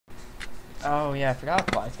Oh yeah, I forgot how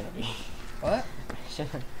quiet it's gonna be. What?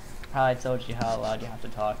 How I told you how loud you have to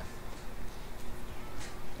talk.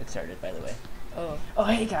 It started, by the way. Oh. Oh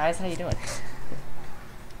hey guys, how you doing?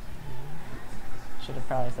 Should have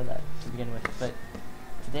probably said that to begin with, but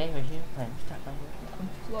today we're here playing. I'm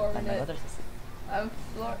flooring And my it. mother's asleep. I'm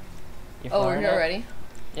flooring. You're Oh, we're flooring here it? already?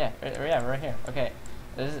 Yeah, yeah, we're right here. Okay,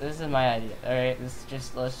 this is my idea. All right, let's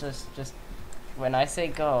just when I say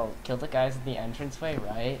go, kill the guys at the entranceway,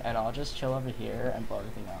 right? And I'll just chill over here and blow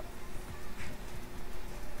everything up.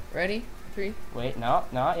 Ready? 3. Wait, no,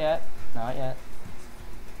 not yet, not yet.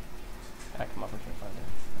 Gotta come over here farther.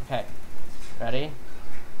 Okay, ready,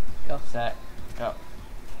 Go. set, go.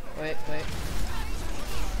 Wait.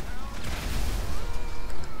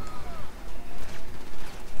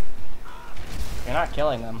 You're not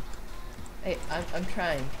killing them. Hey, I'm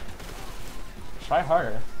trying. Try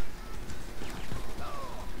harder.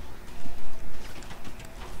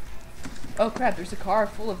 Oh crap, there's a car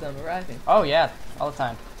full of them arriving. Oh yeah, all the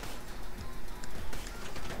time.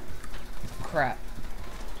 Crap.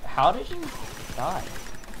 How did you die?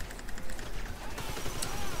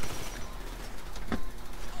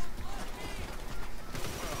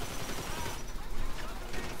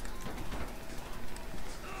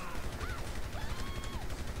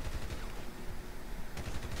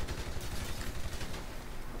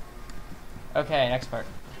 Okay, next part.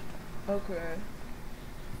 Okay.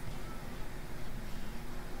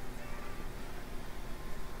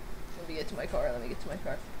 Let me get to my car. Are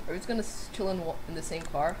we just gonna chill in the same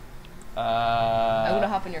car? I'm gonna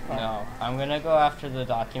hop in your car. No, I'm gonna go after the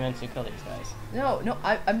documents to kill these guys. No,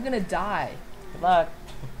 I'm gonna die. Good luck.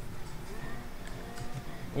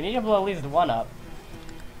 We need to blow at least one up.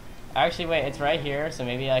 Actually, wait, it's right here, so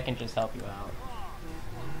maybe I can just help you out.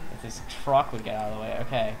 If this truck would get out of the way.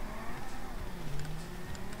 Okay.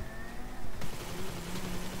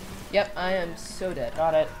 Yep, I am so dead.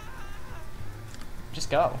 Got it. Just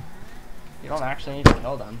go. You don't actually need to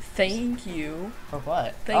kill them. Thank you. For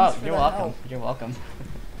what? Thanks oh, for you're the welcome. help. You're welcome.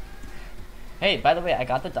 Hey, by the way, I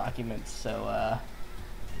got the documents, so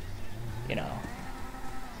you know,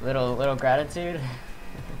 little gratitude.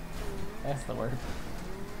 That's the word.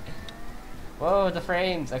 Whoa, the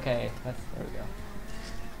frames. Okay, there we go.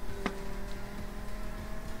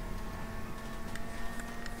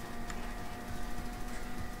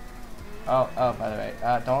 Oh, by the way,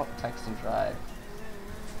 don't text and drive.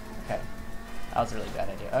 Okay, that was a really bad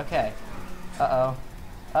idea. Okay. Uh-oh.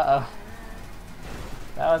 That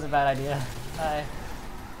was a bad idea. Hi.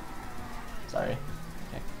 Sorry.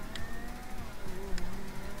 Okay.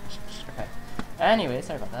 Okay. Anyway,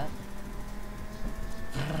 sorry about that.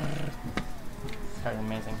 Started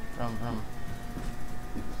amazing. Vroom.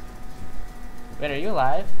 Wait, are you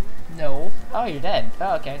alive? No. Oh, you're dead.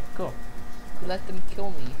 Oh, okay, cool. Let them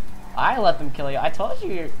kill me. I let them kill you. I told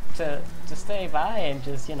you to stay by and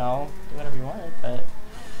just, you know, do whatever you wanted, but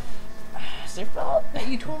it's your fault.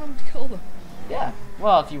 You told them to kill them. Yeah.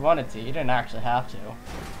 Well, if you wanted to, you didn't actually have to.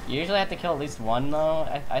 You usually have to kill at least one, though,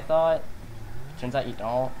 I thought. Turns out you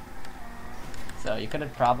don't. So you could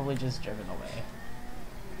have probably just driven away.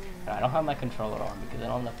 I don't have my controller on because I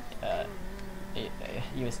don't have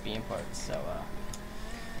USB imports, so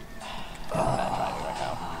I'm bad driving right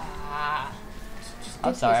now.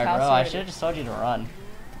 I'm sorry, bro. I should have just told you to run.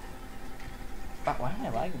 Why am I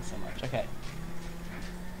lagging so much? Okay.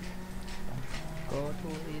 Go to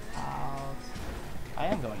his house. I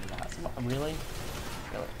am going to the house. Really?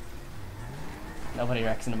 Really? Nobody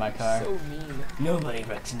wrecks into my car. So mean. Nobody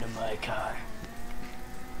wrecks into my car.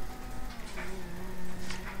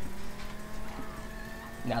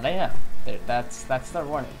 Now they know. That's their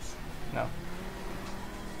warnings. No.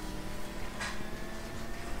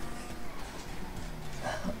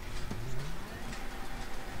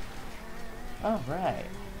 Oh, right.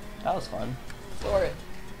 That was fun. Floor it.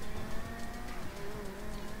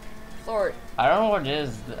 I don't know what it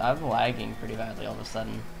is. I'm lagging pretty badly all of a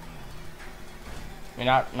sudden. I mean,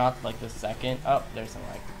 not like the second. Oh, there's some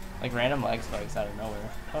like random lag spikes out of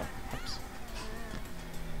nowhere. Oh, oops.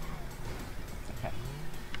 Okay.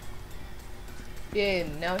 Yeah,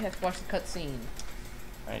 now we have to watch the cutscene.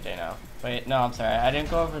 Any day now. Wait, no, I'm sorry. I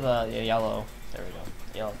didn't go over the yellow. There we go.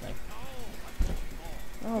 Yellow thing.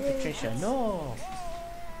 Oh, Patricia, no.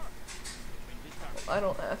 I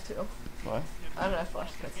don't have to. What? I don't have to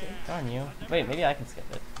watch the cutscene. Darn you. Wait, maybe I can skip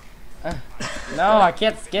it. No, I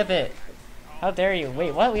can't skip it. How dare you?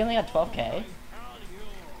 Wait, what? We only got 12K?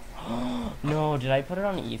 No, did I put it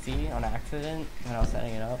on easy on accident when I was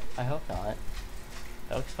setting it up? I hope not.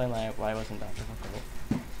 That'll explain why it wasn't that difficult.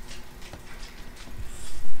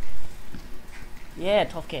 Yeah,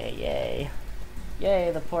 12K, yay.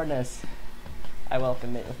 Yay, the poorness. I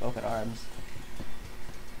welcome it with open arms.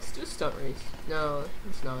 Let's do a stunt race. No,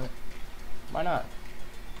 it's not. Why not?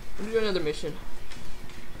 We'll do another mission.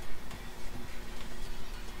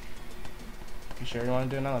 You sure you want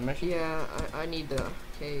to do another mission? Yeah, I need the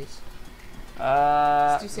case.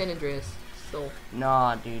 Let's do San Andreas. Still.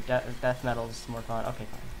 Nah, dude. Death metal's more fun. Okay,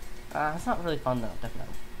 fine. It's not really fun though. Death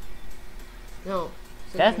metal. No.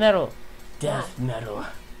 Death metal. Death metal.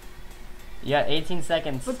 You got 18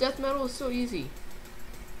 seconds. But death metal is so easy.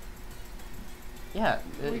 Yeah.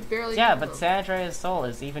 We barely. Yeah, but San Andreas Soul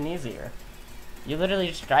is even easier. You literally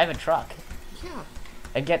just drive a truck. Yeah.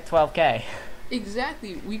 And get 12K.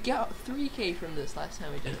 Exactly. We got 3K from this last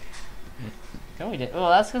time we did it. No, we did. Well,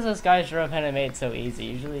 that's because this guy drove and it made it so easy.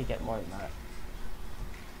 Usually you get more than that.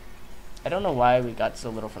 I don't know why we got so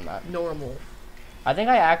little from that. Normal. I think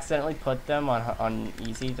I accidentally put them on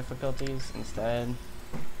easy difficulties instead.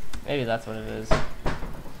 Maybe that's what it is.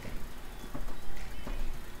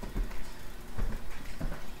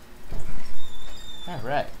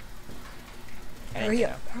 Alright. Hurry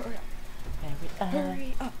up, hurry up.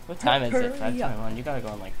 Hurry up. What time is it? Hurry up. 5:21. You gotta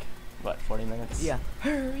go in like, what, 40 minutes? Yeah.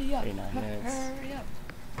 Hurry up. 39 minutes. Hurry up.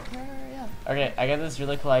 Hurry up. Okay, I got this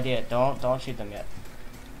really cool idea. Don't shoot them yet.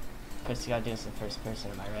 Because you gotta do this in first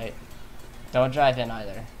person, am I right? Don't drive in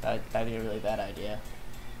either. That'd be a really bad idea.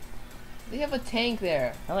 They have a tank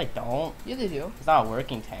there. No, they don't. Yeah, they do. It's not a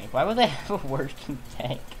working tank. Why would they have a working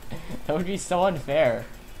tank? That would be so unfair.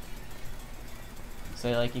 So,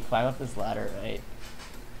 like, you climb up this ladder, right?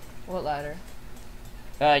 What ladder?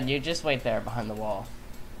 You just wait there behind the wall.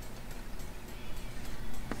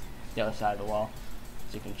 The other side of the wall.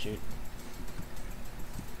 So you can shoot.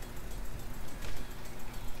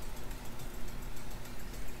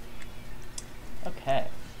 Okay.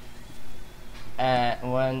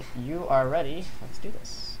 And when you are ready, let's do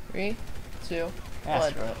this. 3, 2, 1. Yeah,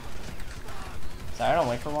 screw it. Sorry, I don't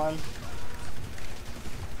wait for one.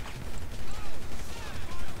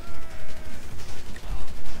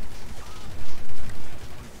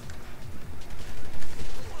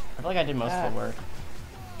 I feel like I did most of the work.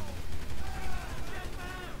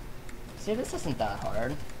 See, this isn't that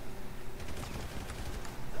hard.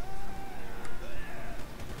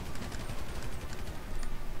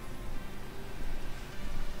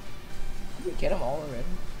 Did we get them all already?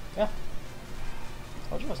 Yeah.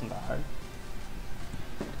 Told you it wasn't that hard.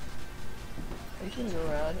 Are you gonna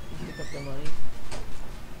go around and pick up the money?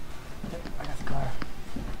 Yep, I got the car.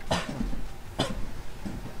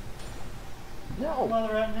 No!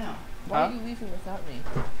 Mother right now. Why are you leaving without me?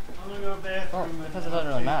 I'm gonna go to the bathroom. Oh, because it doesn't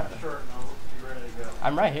really matter. Shirt and I'll be ready to go.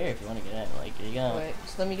 I'm right here if you want to get in. Like, are you gonna... Wait,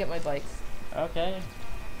 just let me get my bike. Okay.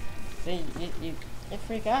 See, you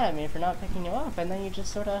freak out at me for not picking you up, and then you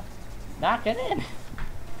just sort of not get in.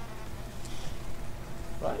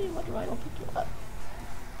 Why do you wonder why I don't pick you up?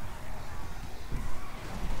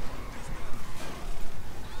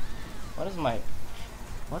 What is my...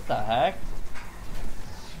 What the heck?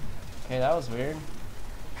 Okay, that was weird.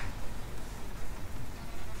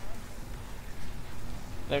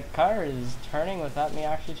 The car is turning without me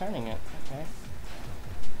actually turning it. Okay.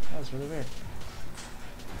 That was really weird.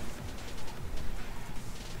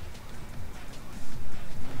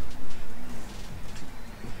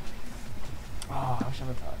 Oh, I wish I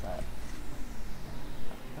would have thought that.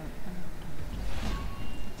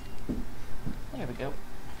 There we go.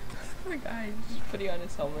 Poor guy, just putting on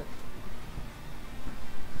his helmet.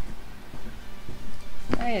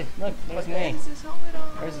 Hey, look, there's me. What is his helmet on?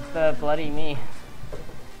 Where's the bloody me?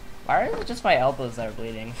 Why are it just my elbows that are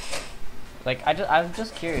bleeding? Like, I'm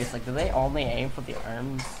just curious. Like, do they only aim for the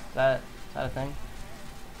arms? Is that a thing?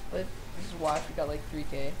 But just watch, we got like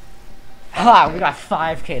 3K. Ha! We got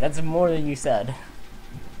 5K. That's more than you said.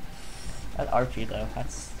 That RP though.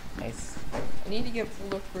 That's nice. I need to get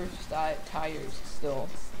bulletproof tires still.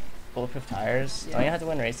 Bulletproof tires? Yeah. Don't you have to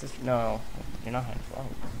win races? No, you're not high flow.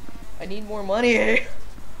 I need more money.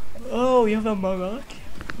 Oh, you have a mug?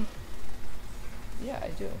 Yeah, I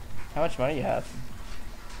do. How much money you have?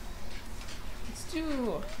 Let's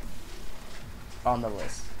do. On the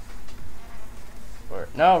list. Or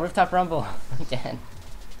no, rooftop rumble again.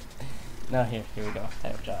 No, here we go.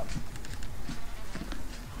 Type job.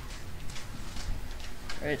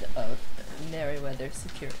 Rid of Merryweather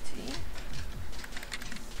security.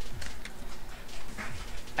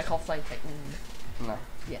 I call Flying Titan. No,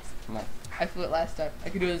 Yes. no. I flew it last time. I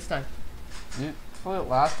can do it this time. You flew it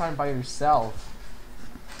last time by yourself.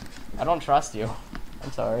 I don't trust you.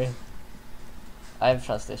 I'm sorry. I have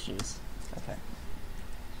trust issues. Okay.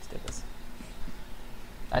 Let's do this.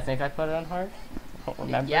 I think I put it on hard. don't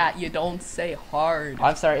remember. Yeah, you don't say hard.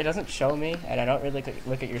 I'm sorry, it doesn't show me, and I don't really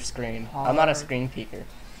look at your screen. Hard. I'm not a screen peeker.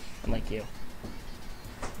 I'm like you.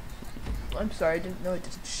 I'm sorry, I didn't know it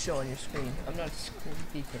doesn't show on your screen. I'm not a screen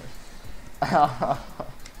peeker.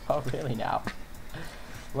 Oh, really now?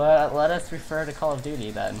 Let us refer to Call of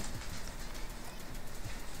Duty then.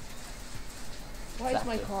 Why is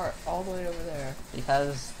my car all the way over there?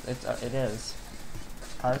 Because it is.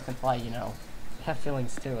 Cars can fly, you know. They have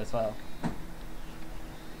feelings too, as well.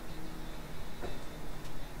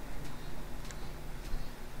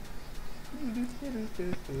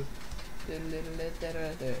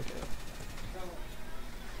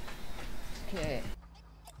 Okay.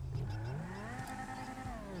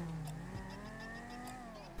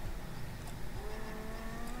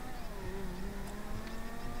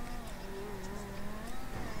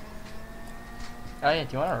 Oh yeah,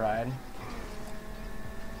 do you want to ride?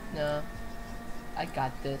 No. I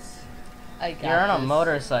got this. I got You're on a this.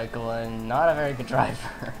 motorcycle and not a very good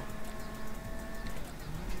driver.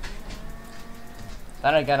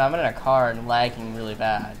 Then again, I'm in a car and lagging really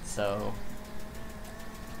bad, so...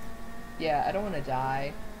 Yeah, I don't want to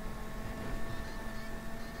die.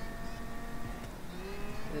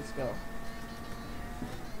 Let's go.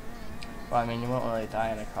 Well, I mean, you won't really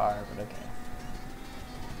die in a car, but okay.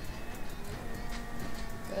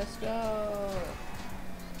 Let's go.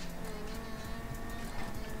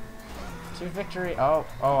 To victory. Oh,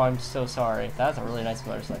 I'm so sorry. That's a really nice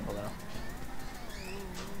motorcycle, though.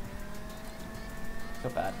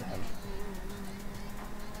 Feel bad for him.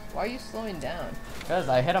 Why are you slowing down? Because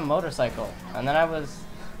I hit a motorcycle, and then I was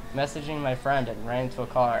messaging my friend and ran into a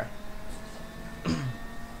car.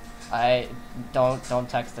 I don't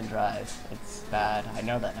text and drive. It's bad. I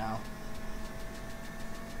know that now.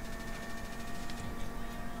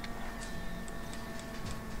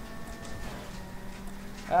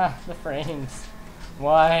 Ah, the frames.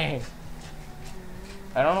 Why?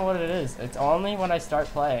 I don't know what it is. It's only when I start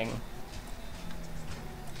playing.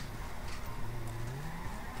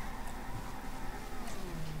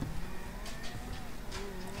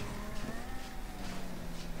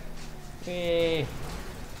 Whee.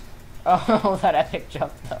 Oh, that epic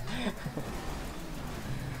jump though.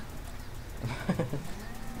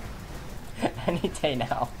 Any day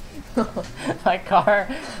now. My car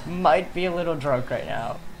might be a little drunk right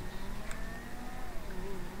now.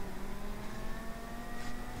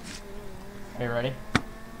 Are you ready?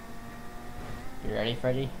 You ready,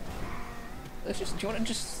 Freddy? Do you want to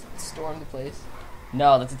just storm the place?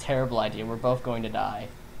 No, that's a terrible idea. We're both going to die.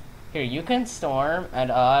 Here, you can storm, and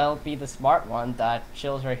I'll be the smart one that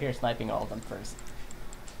chills right here sniping all of them first.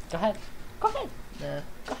 Go ahead. Go ahead. Nah.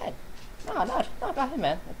 Go ahead. No, go ahead,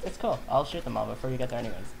 man. It's cool. I'll shoot them all before you get there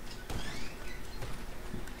anyways.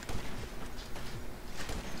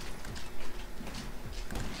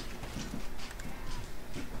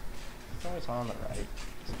 There's always one on the right.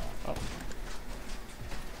 Oh.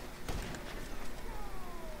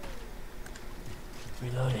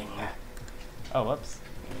 Reloading. Oh, whoops.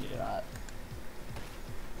 Let me do that.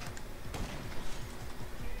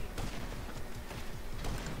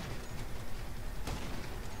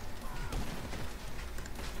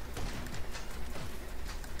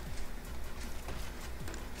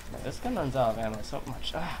 Man, this gun runs out of ammo so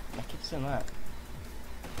much. Ah, I keep saying that.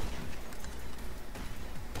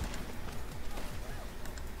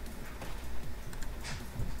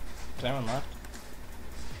 Is anyone left?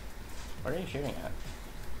 What are you shooting at?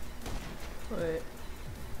 Wait.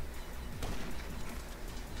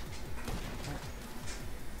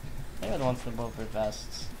 They were the ones with bulletproof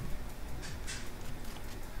vests.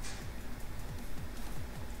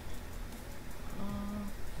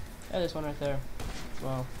 Yeah, there's one right there as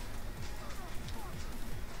well.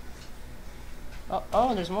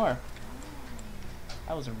 Oh, there's more.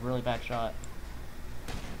 That was a really bad shot.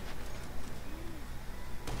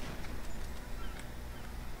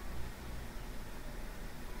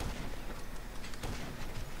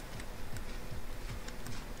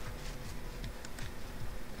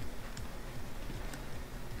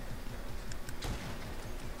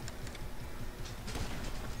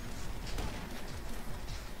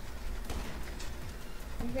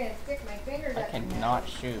 I'm gonna stick my fingers I up your cannot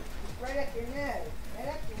nose. shoot. Right up your nose. Right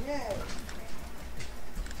up your nose.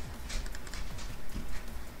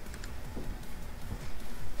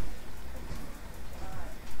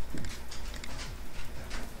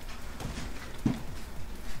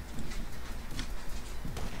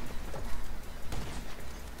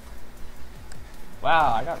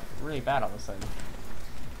 Wow, I got really bad all of a sudden.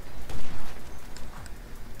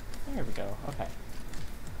 There we go. Okay.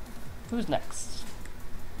 Who's next?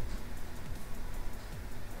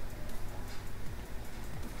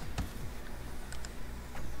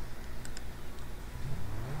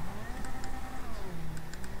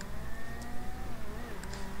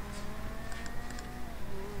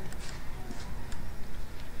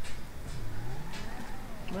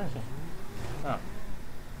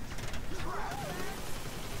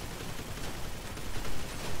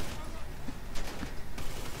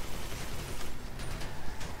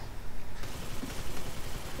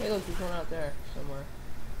 Hey, look, there's one out there somewhere.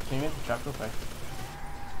 Can you make the truck real quick?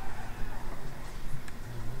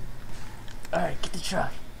 Alright, get the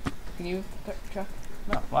truck. Can you cut the truck?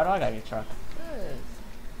 No, why do I gotta get the truck? Yes.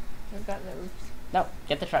 I've gotten that roof. No,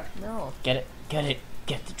 get the truck. No. Get it. Get it.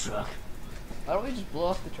 Get the truck. Why don't we just blow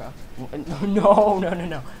up the truck?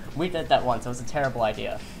 No. We did that once. It was a terrible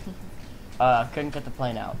idea. Couldn't get the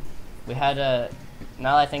plane out. We had a...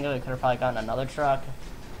 Now that I think of it, we could have probably gotten another truck,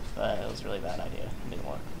 but it was a really bad idea. It didn't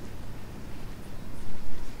work.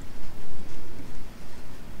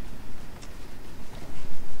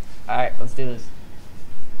 Alright, let's do this.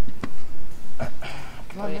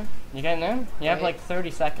 Come on, man. You getting in? You have like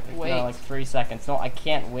 30 seconds. Wait. No, like 3 seconds. No, I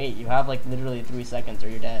can't wait. You have like literally 3 seconds or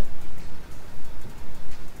you're dead.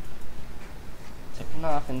 Taking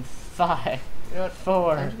off in 5, You know what?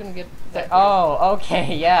 4. I'm just gonna get that. Oh,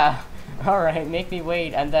 okay, yeah. Alright, make me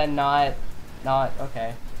wait and then not,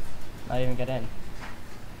 okay. Not even get in.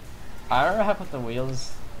 I don't know how to put the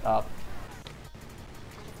wheels up.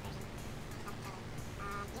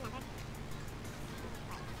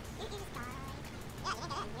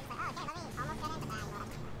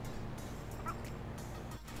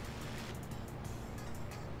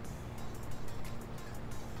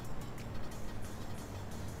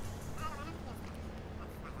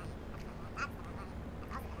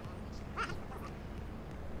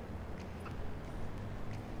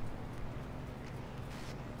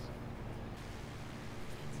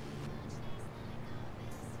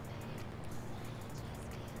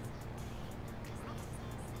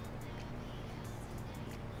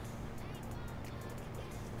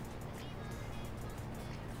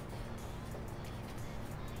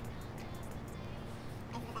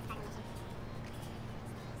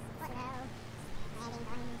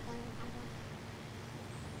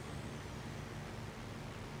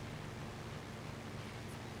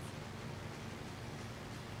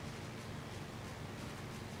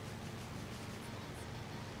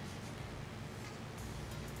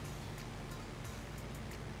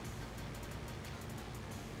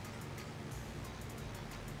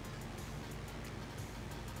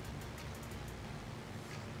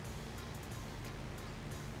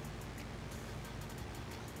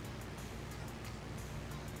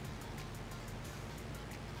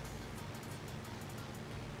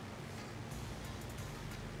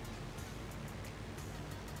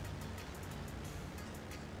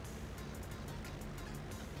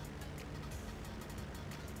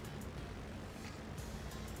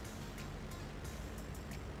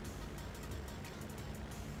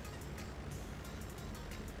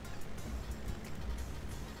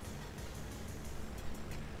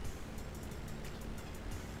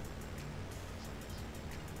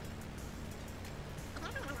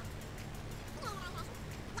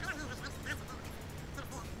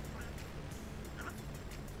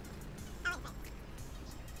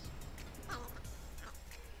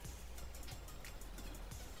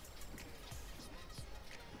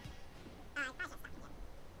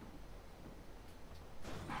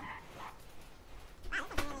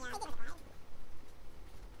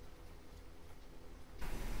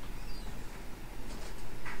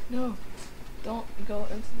 No, don't go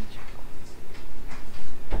into the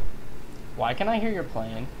truck. Why can I hear your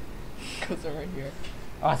plane? Because they're right here.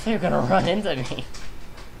 Oh, I thought you were gonna run into me.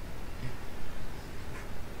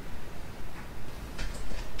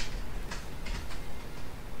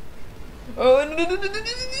 Oh,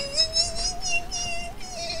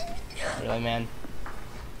 Really, man?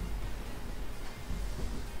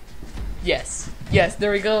 yes,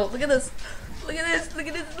 there we go. Look at this. Look at this. Look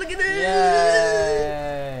at this. Look at this.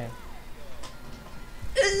 Yay!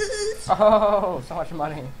 Oh, so much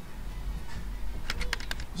money.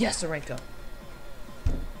 Yes, Arenko.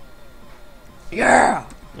 Yeah.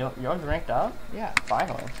 Yours ranked up? Yeah.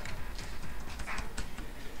 Finally.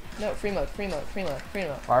 No, free mode. Free mode. Free mode. Free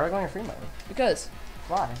mode. Why are we going to free mode? Because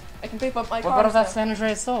Why? I can pick up my car. What about that San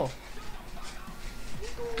Andreas Soul?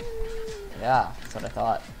 Yeah, that's what I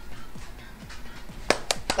thought.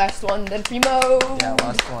 Last one, then free mode. Yeah,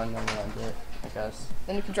 last one, then we'll end it, I guess.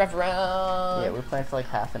 Then we can drive around. Yeah, we're playing for like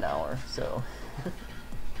half an hour, so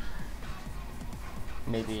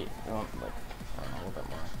maybe like I don't know, a little bit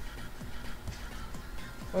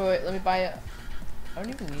more. Wait, let me buy it. I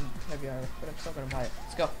don't even need heavy armor, but I'm still gonna buy it.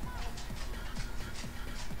 Let's go.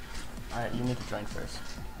 Alright, you need to join first.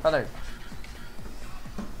 Brother.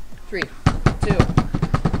 3, 2,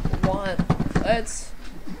 1. Let's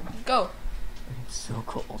go. It's so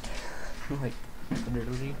cold. Like,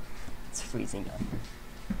 literally, it's freezing down here.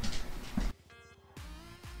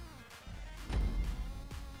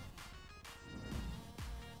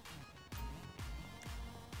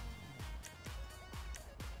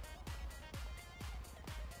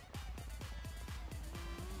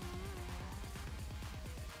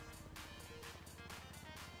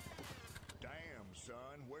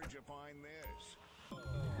 where'd you find this?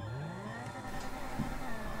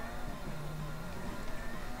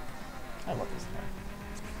 I love this guy.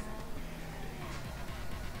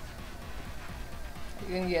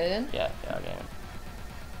 You gonna get in? Yeah, I'll get in.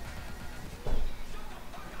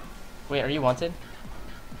 Wait, are you wanted?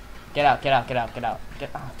 Get out.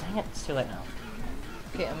 Oh, dang it, it's too late now.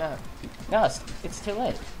 Okay, I'm out. No, it's too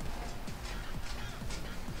late.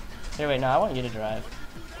 Here, wait, no, I want you to drive.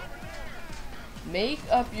 Make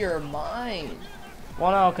up your mind.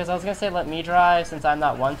 Well, no, because I was going to say let me drive since I'm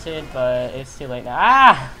not wanted, but it's too late now.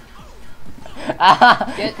 Ah!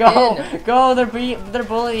 Ah! Get go! in. Go! They're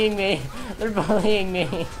bullying me! They're bullying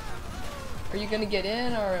me! Are you gonna get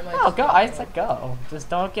in, or am I? Oh, go! I said go. Just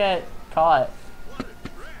don't get caught.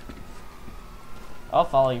 I'll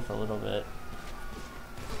follow you for a little bit.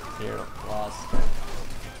 You're lost.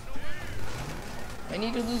 I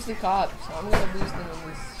need to lose the cops. So I'm gonna lose them in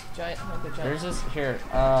this giant hunk of There's giant. just here.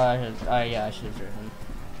 Yeah, I should have driven.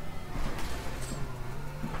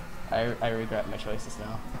 I regret my choices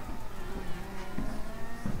now.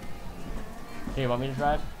 Here, you want me to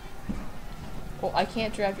drive? Well, I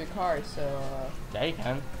can't drive your car, so. Yeah, you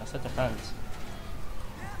can. I'll set the front.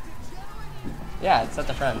 Yeah, it's at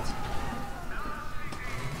the front.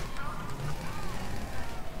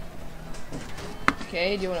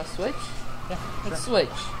 Okay, do you want to switch? Yeah, Let's sure.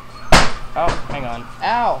 switch. Oh, hang on.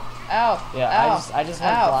 Ow! Ow! Yeah, ow, I just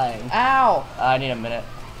went ow, flying. Ow! I need a minute.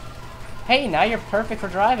 Hey, now you're perfect for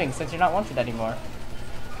driving since you're not wanted anymore.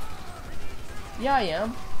 Yeah, I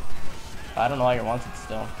am. I don't know why you're wanted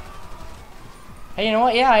still. Hey, you know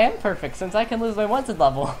what? Yeah, I am perfect since I can lose my wanted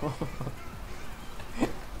level.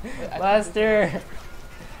 Lester!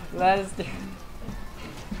 Lester!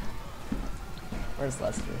 Where's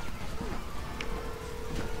Lester?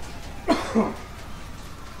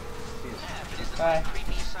 Hi.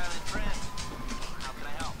 Creepy silent friend. How can I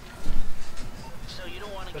help? So you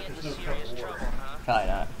don't want to get into serious trouble, huh? Probably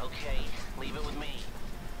not. Okay, leave it with me.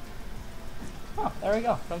 Oh, there we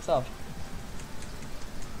go. For himself.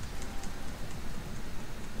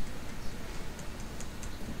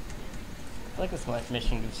 I feel like this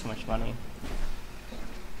mission gives too much money.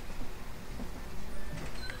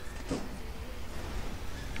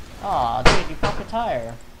 Aw, dude, you popped a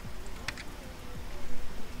tire.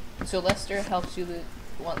 So Lester helps you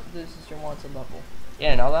loses your wanted level. You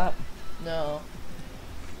didn't know that? No.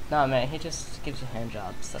 Nah, man, he just gives you hand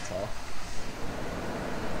jobs, that's all.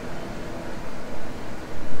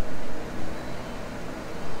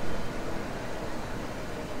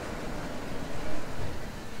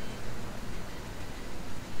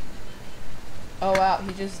 Oh wow,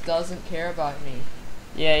 he just doesn't care about me.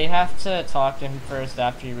 Yeah, you have to talk to him first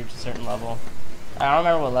after you reach a certain level. I don't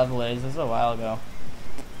remember what level it is, this was a while ago.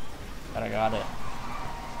 But I got it.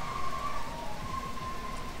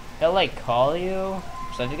 He'll like call you,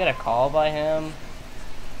 so if you get a call by him,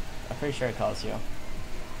 I'm pretty sure he calls you.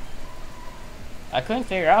 I couldn't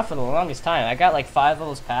figure it out for the longest time. I got like 5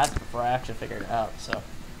 levels past before I actually figured it out, so.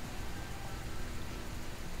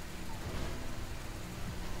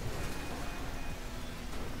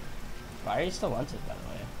 Why are you still wanted, by the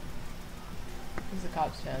way? Because the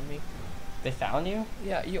cops found me. They found you?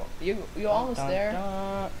 Yeah, you almost Dun, there.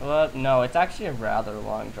 dun. Well, no, it's actually a rather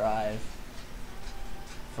long drive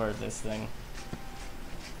for this thing.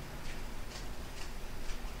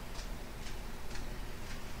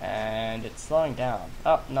 And it's slowing down.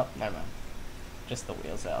 Oh, no, never mind. Just the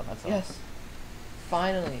wheels out, that's all. Yes.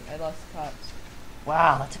 Finally, I lost the cops.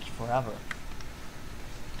 Wow, that took you forever.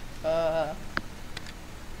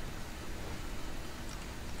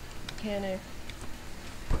 Mechanic.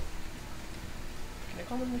 Can I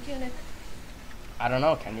call the mechanic? I don't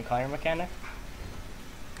know, can you call your mechanic?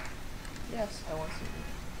 Yes, I want to.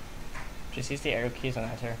 Just use the arrow keys and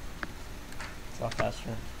enter. It's a lot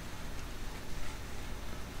faster.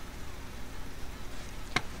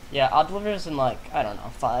 Yeah, I'll deliver this in like, I don't know,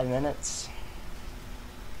 5 minutes.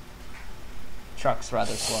 Truck's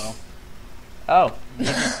rather slow. Oh. You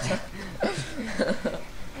just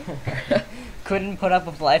couldn't put up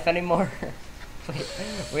with life anymore?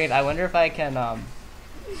 wait, I wonder if I can,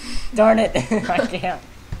 darn it! I can't.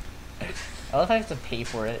 I love if I have to pay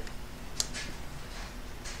for it.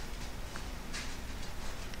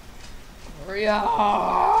 Hurry up!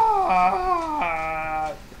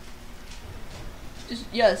 Just,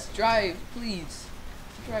 yes, drive, please.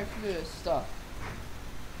 Drive through this stuff.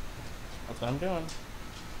 That's what I'm doing.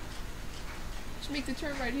 Just make the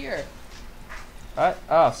turn right here. What?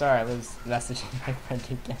 Oh, sorry, I was messaging my friend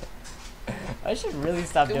again. I should really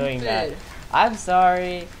stop doing that. Stupid. I'm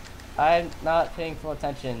sorry. I'm not paying full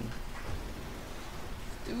attention.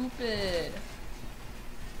 Stupid.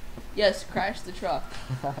 Yes, crash the truck.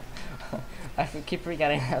 I keep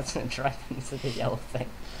forgetting how to drive into the yellow thing.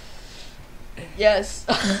 Yes.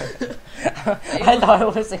 I thought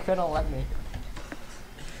it wasn't gonna let me.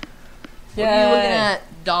 What are you looking at,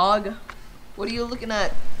 dog? What are you looking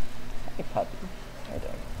at? Hey, puppy. How you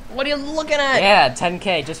doing? What are you looking at? Yeah,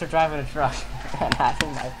 10K just for driving a truck and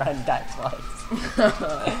having my friend die twice.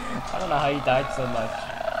 I don't know how you died so much.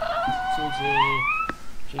 GG.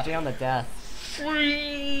 GG on the death.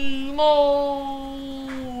 Free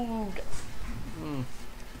mode.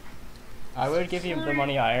 I would give you the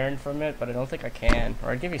money I earned from it, but I don't think I can.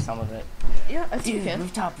 Or I'd give you some of it. Yeah, I think you Dude, can.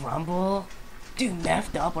 rooftop rumble. Dude,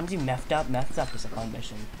 meffed up. Wanna do meffed up? Meffed up is a fun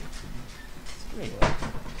mission. Screw you.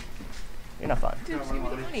 You're not fun. Dude, just give me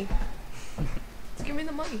the money. Just give me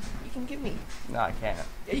the money. You can give me. No, I can't.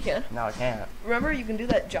 Yeah, you can. No, I can't. Remember, you can do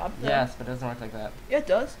that job thing? Yes, but it doesn't work like that. Yeah, it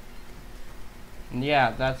does.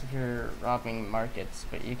 Yeah, that's if you're robbing markets,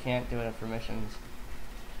 but you can't do it for missions.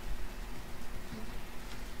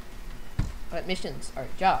 But missions are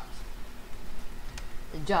jobs.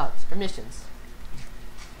 And jobs are missions.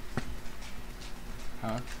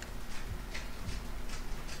 Huh?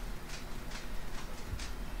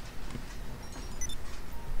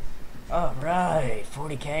 Alright,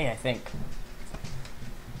 40K I think.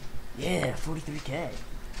 Yeah, 43K.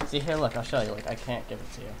 See here, look, I'll show you. Like, I can't give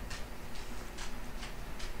it to you.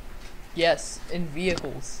 Yes, in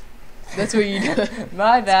vehicles. That's what you do.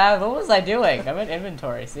 My bad, what was I doing? I'm in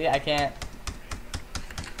inventory. See, I can't.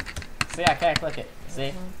 See, I can't click it.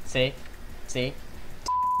 See? See? See?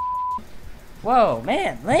 Whoa,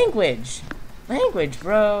 man, language! Language,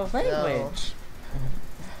 bro, language.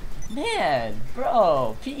 Man,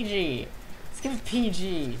 bro, PG. Let's give it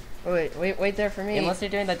PG. Wait there for me. Unless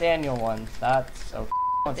you're doing the Daniel one. That's okay.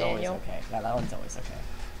 That one's always Daniel? okay. Yeah, that one's always okay.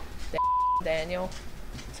 Daniel.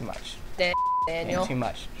 Too much. Daniel. Yeah, too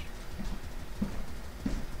much.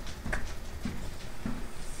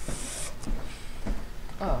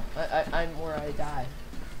 Oh, I'm where I die.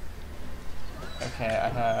 Okay,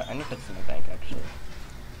 I need to put this in the bank actually.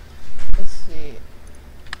 Let's see.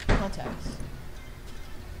 Contacts.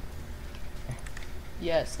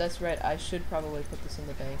 Yes, that's right. I should probably put this in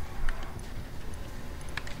the bank.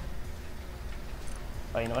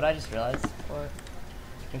 Oh, you know what I just realized? What?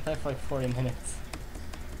 We can play for like 40 minutes.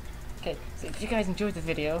 Okay, so if you guys enjoyed the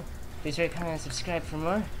video, please rate, comment, and subscribe for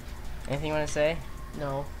more. Anything you want to say?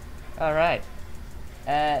 No. Alright.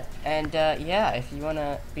 Yeah, if you want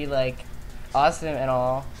to be like awesome and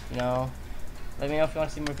all, you know, let me know if you want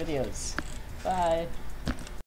to see more videos. Bye.